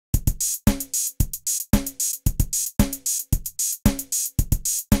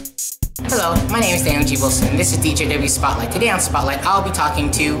Hello, my name is Daniel G. Wilson, and this is DGAW Spotlight. Today on Spotlight, I'll be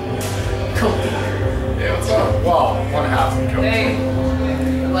talking to Coke. Yeah, what's up? Well, one half of Coke. Hey,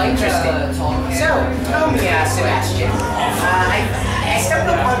 interesting. So, tell me, Sebastian, I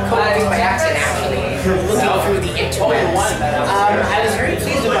stumbled upon Coke by accident, actually, looking through the interwebs. I was very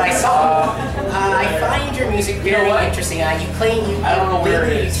pleased with what I saw. I find your music very interesting. You claim you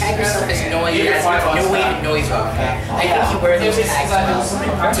tag yourself as noise, as no wave noise rock. I think you wear those tags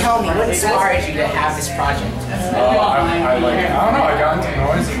well. Tell me, what inspired you to have this project? I don't know, I got into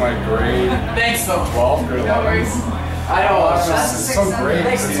noise in like grade 12, grade 11. I know, it's so great.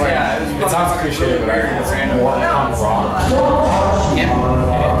 It's like, it sounds cliche, but I think it's more punk rock.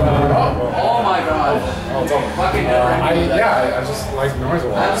 Oh my god. I just like noise a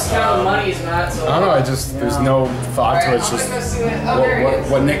lot. I'm just counting money is not so. I don't know, there's no thought to it. It's just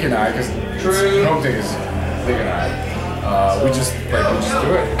what Nick and I, because Coke Dig is Nick and I, we just do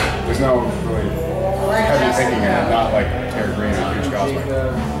it. There's no really heavy thinking in it, not like Terry Green and Huge Cosmic.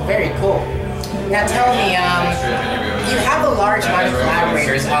 Very cool. Now tell me, you have a large amount of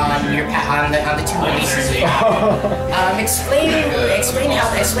collaborators on the two releases you have. Explain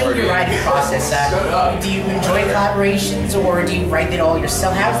your writing process. Do you enjoy collaborations, or do you write it all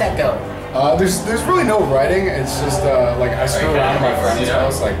yourself? How does that go? There's really no writing. It's just like I screw around at my friend's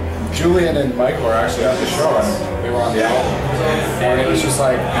house. Like Julian and Mike were actually at the show, and they were on the album. And it was just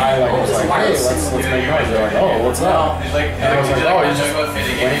like was like, hey, let's make noise. They're like, oh, what's up? And I was like, oh, you just wank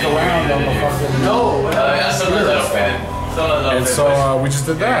around on the fucking and so we just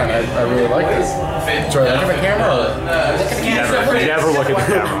did that, and I really liked it. Should I look at the camera? Never look at the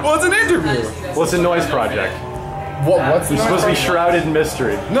camera. Well, it's an interview. Well, it's a noise project. What's the It's supposed to be shrouded in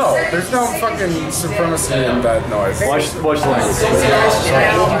mystery. No, there's no fucking supremacy in that noise. Watch the language. Sebastian,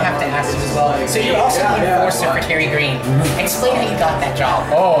 I do have to ask you as well. So you're also the enforcer for Terry Green. Explain how you got that job.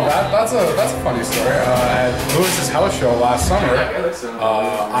 Oh, that's a funny story. At Lewis's house show last summer,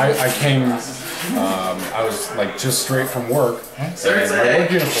 I came. I was like just straight from work. And my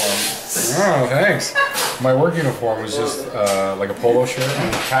work uniform. Oh, thanks. My work uniform was just like a polo shirt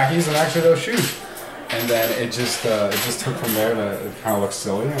and khakis, and actually those shoes. And then it just took from there to it kind of looked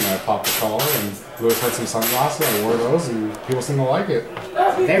silly, and I popped the collar, and Lewis had some sunglasses, and I wore those, and people seemed to like it.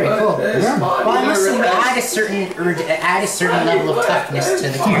 Very cool. Yeah. Well, I must say, add a certain level of toughness to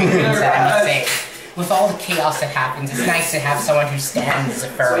the campaigns, I must say. With all the chaos that happens, it's nice to have someone who stands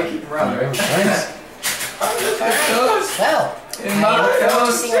firm. Thanks. Well, I look forward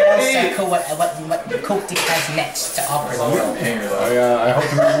to seeing what Coke Dig has next to offer the world. I hope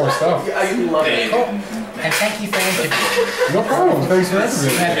to make more stuff. Cool. And thank you for the interview. No problem. Thanks for having Do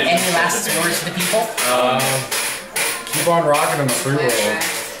you have me. any last words for the people? Keep on rocking in the free world.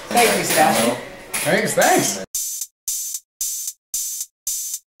 Thank you, Sebastian. Thanks.